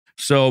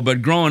So,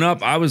 but growing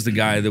up, I was the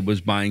guy that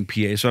was buying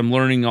PA. So I'm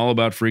learning all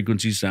about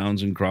frequency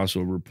sounds and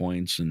crossover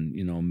points and,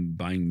 you know,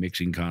 buying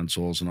mixing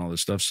consoles and all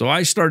this stuff. So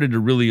I started to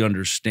really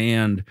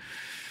understand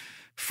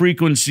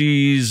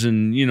frequencies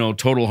and, you know,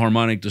 total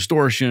harmonic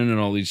distortion and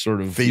all these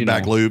sort of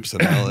feedback loops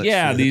and all that.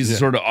 Yeah, shit. these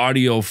sort of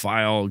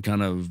audiophile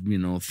kind of, you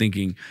know,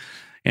 thinking.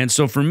 And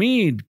so for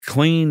me,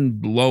 clean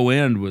low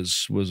end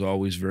was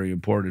always very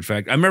important. In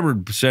fact, I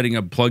remember setting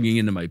up, plugging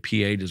into my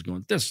PA, just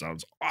going, "This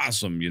sounds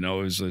awesome." You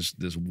know, it was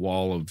this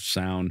wall of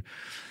sound.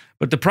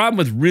 But the problem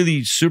with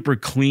really super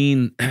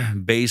clean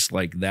bass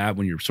like that,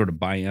 when you're sort of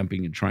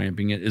bi-amping and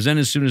tri-amping it, is then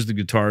as soon as the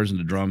guitars and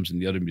the drums and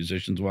the other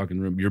musicians walk in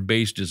the room, your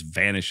bass just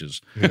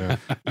vanishes. Yeah.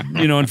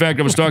 You know, in fact,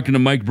 I was talking to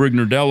Mike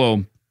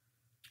Brignordello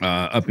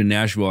up in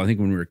Nashville, I think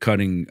when we were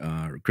cutting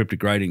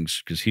Cryptic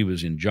Writings, because he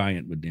was in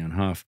Giant with Dan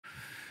Huff.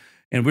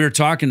 And we were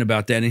talking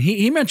about that, and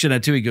he mentioned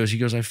that too. He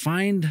goes, I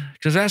find,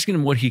 because I was asking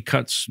him what he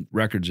cuts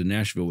records in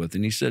Nashville with,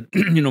 and he said,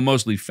 you know,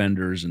 mostly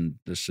Fenders and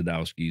the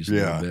Sadowskis a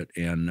little bit,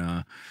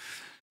 and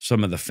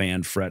some of the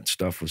fan fret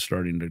stuff was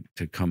starting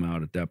to come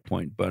out at that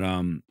point. But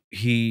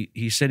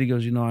he said, he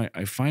goes, you know,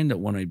 I find that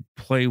when I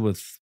play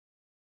with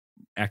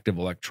active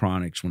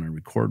electronics, when I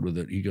record with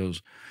it, he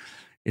goes,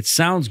 it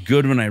sounds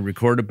good when I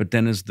record it, but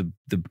then as the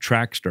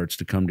track starts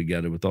to come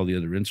together with all the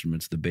other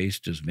instruments, the bass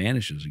just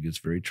vanishes. It gets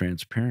very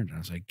transparent. I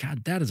was like,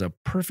 God, that is a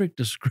perfect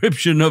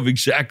description of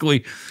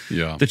exactly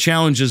the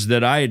challenges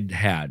that I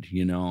had,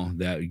 you know,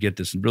 that you get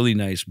this really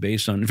nice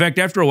bass on. In fact,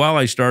 after a while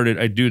I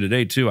do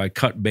today too, I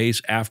cut bass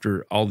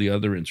after all the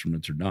other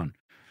instruments are done.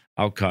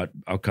 I'll cut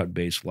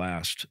bass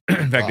last.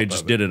 In fact, I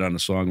just did it on a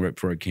song right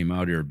before I came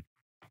out here.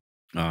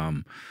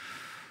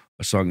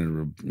 A song that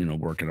we're, you know,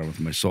 working on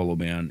with my solo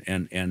band,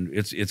 and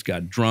it's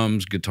got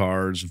drums,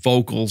 guitars,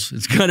 vocals,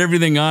 it's got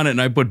everything on it,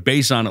 and I put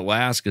bass on it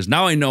last because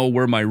now I know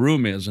where my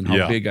room is and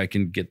how big I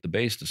can get the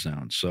bass to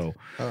sound. So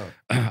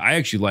I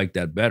actually like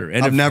that better.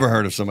 And I've never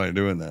heard of somebody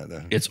doing that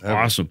though. It's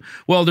awesome.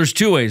 Well, there's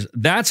two ways.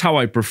 That's how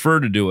I prefer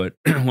to do it.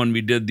 When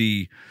we did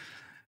the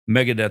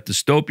Megadeth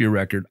Dystopia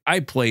record, I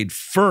played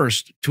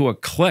first to a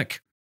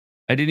click.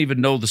 I didn't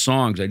even know the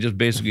songs. I just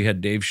basically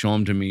had Dave show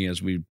them to me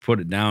as we put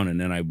it down,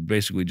 and then I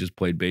basically just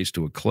played bass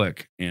to a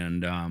click.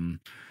 And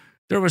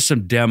there was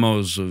some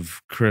demos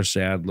of Chris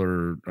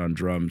Adler on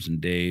drums and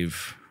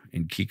Dave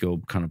and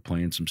Kiko kind of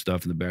playing some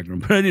stuff in the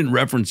background, but I didn't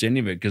reference any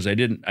of it because I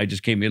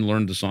just came in,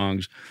 learned the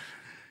songs,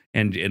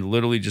 and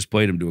literally just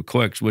played them to a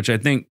click, which I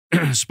think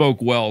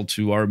spoke well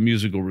to our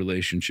musical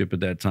relationship at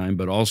that time,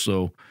 but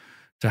also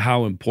to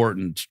how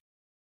important,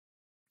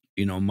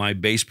 you know, my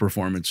bass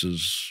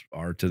performances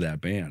are to that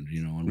band,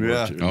 you know, and to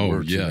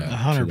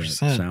 100%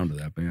 that sound of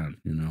that band,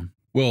 you know.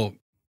 Well,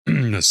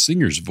 a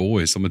singer's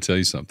voice, I'm gonna tell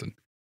you something.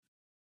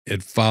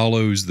 It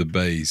follows the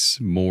bass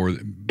more.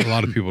 A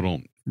lot of people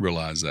don't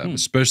realize that,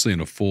 especially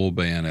in a full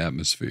band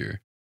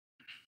atmosphere,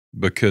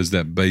 because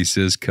that bass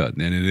is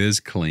cutting and it is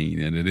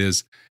clean and it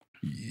is.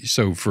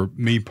 So for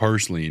me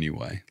personally,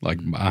 anyway, like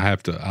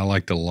I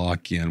like to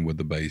lock in with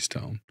the bass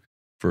tone.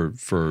 For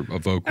a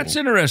vocal. That's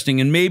interesting.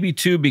 And maybe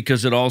too,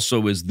 because it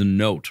also is the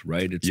note,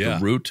 right? It's the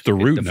root. The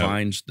root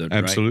defines the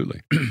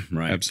absolutely.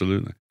 Right.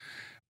 Absolutely.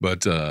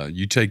 But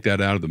you take that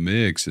out of the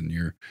mix and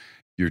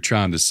you're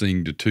trying to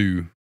sing to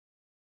two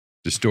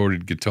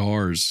distorted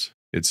guitars.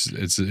 It's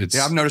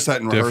yeah, I've noticed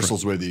that in different.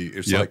 rehearsals with you.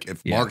 It's like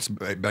if Mark's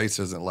bass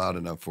isn't loud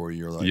enough for you,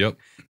 you're like,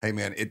 hey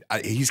man,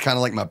 he's kind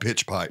of like my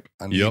pitch pipe.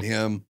 I need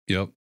him.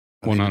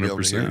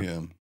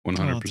 100%.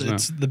 100%.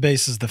 It's the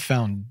bass is the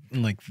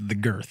the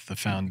girth, the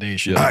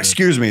foundation.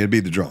 Excuse me, it'd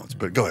be the drums,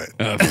 but go ahead.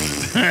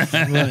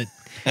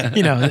 But,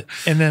 you know,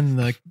 and then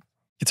the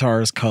guitar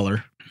is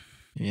color,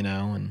 you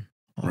know, and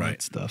all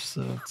that stuff.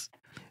 So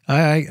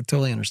I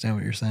totally understand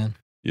what you're saying.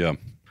 Yeah.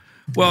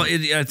 Well,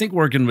 I think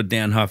working with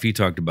Dan Huff, he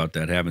talked about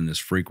that, having this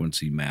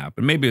frequency map.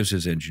 And maybe it was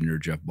his engineer,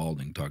 Jeff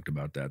Balding, talked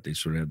about that. They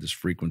sort of had this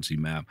frequency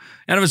map.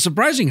 And it was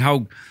surprising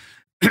how,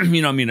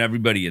 you know, I mean,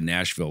 everybody in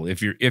Nashville,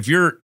 if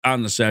you're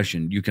on the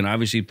session, you can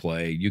obviously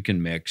play, you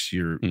can mix,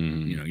 you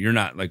know, you're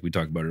not, like we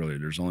talked about earlier,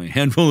 there's only a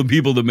handful of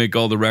people that make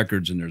all the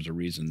records, and there's a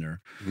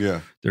reason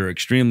they're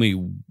extremely,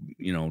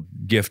 you know,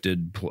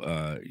 gifted,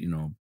 you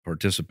know,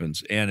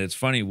 participants. And it's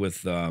funny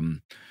with,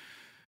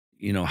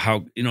 you know,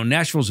 how, you know,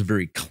 Nashville's a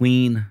very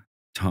clean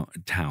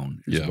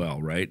town as well,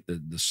 right?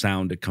 The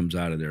sound that comes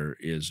out of there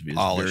is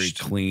very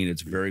clean.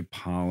 It's very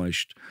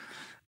polished.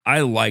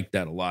 I like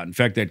that a lot. In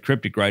fact, that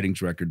Cryptic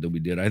Writings record that we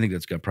did, I think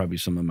that's got probably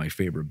some of my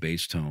favorite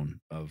bass tone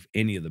of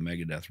any of the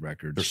Megadeth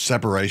records. There's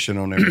separation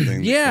on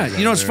everything. Yeah.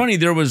 You know, it's funny.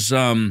 There was,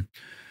 you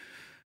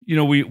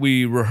know,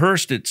 we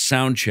rehearsed at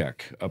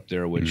Soundcheck up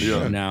there, which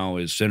now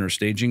is Center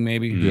Staging,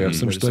 maybe. Yeah,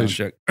 Center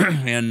Soundcheck.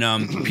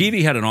 And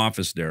Peavy had an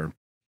office there,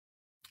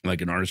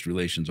 like an artist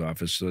relations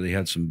office. So they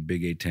had some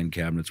big 810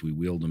 cabinets. We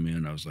wheeled them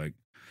in. I was like,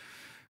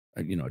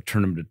 you know, I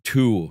turned them to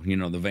 2, you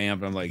know, the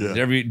vamp. I'm like,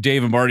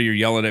 Dave and Marty are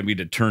yelling at me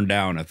to turn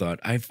down. I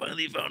thought, I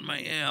finally found my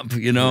amp,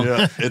 you know.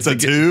 Yeah, it's a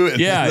 2.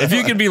 Yeah, if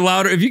you can be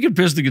louder, if you can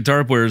piss the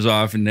guitar players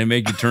off and they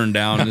make you turn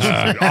down, this is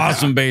an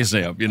awesome bass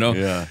amp, you know.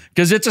 Yeah.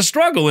 Because it's a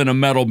struggle in a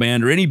metal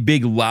band or any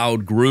big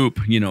loud group,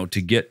 you know,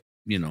 to get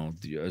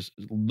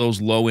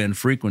those low end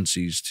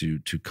frequencies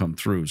to come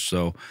through.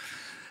 So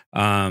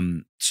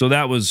so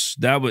that was,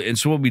 and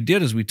so what we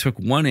did is we took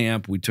one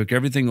amp, we took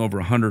everything over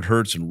 100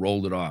 hertz and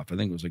rolled it off. I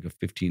think it was like a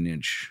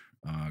 15-inch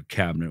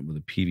cabinet with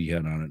a PV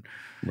head on it.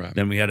 Right.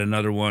 Then we had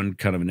another one,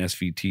 kind of an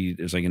SVT.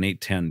 It was like an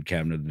 810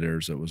 cabinet of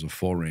theirs that was a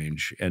full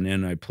range. And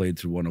then I played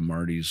through one of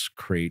Marty's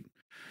crate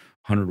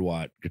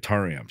 100-watt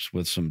guitar amps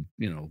with some,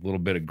 little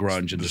bit of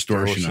grunge and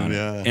distortion on it.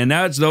 Yeah. And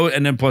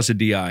and then plus a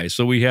DI.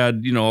 So we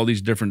had, all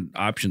these different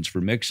options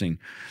for mixing.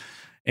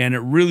 And it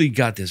really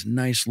got this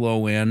nice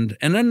low end.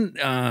 And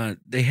then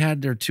they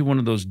had one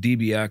of those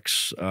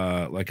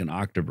DBX, like an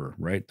octaver,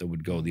 right? That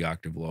would go the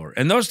octave lower.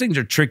 And those things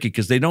are tricky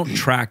because they don't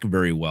track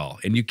very well.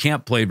 And you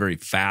can't play very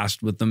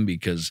fast with them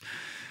because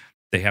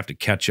they have to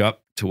catch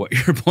up to what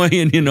you're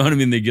playing. You know what I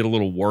mean? They get a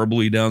little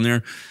warbly down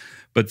there.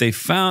 But they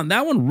found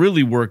that one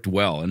really worked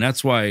well. And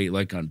that's why,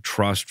 like on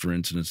Trust, for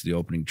instance, the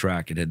opening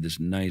track, it had this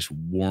nice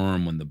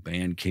warm when the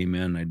band came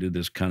in. I did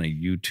this kind of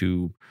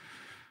U2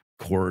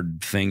 chord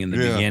thing in the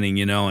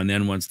beginning, and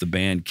then once the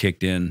band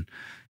kicked in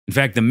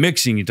fact, the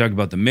mixing, you talk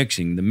about the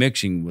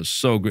mixing was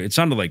so great. It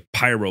sounded like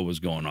pyro was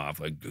going off,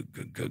 like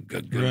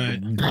right.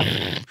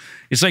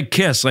 It's like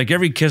Kiss, like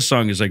every Kiss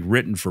song is like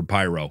written for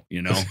pyro,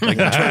 like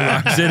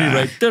Rock City,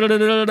 right?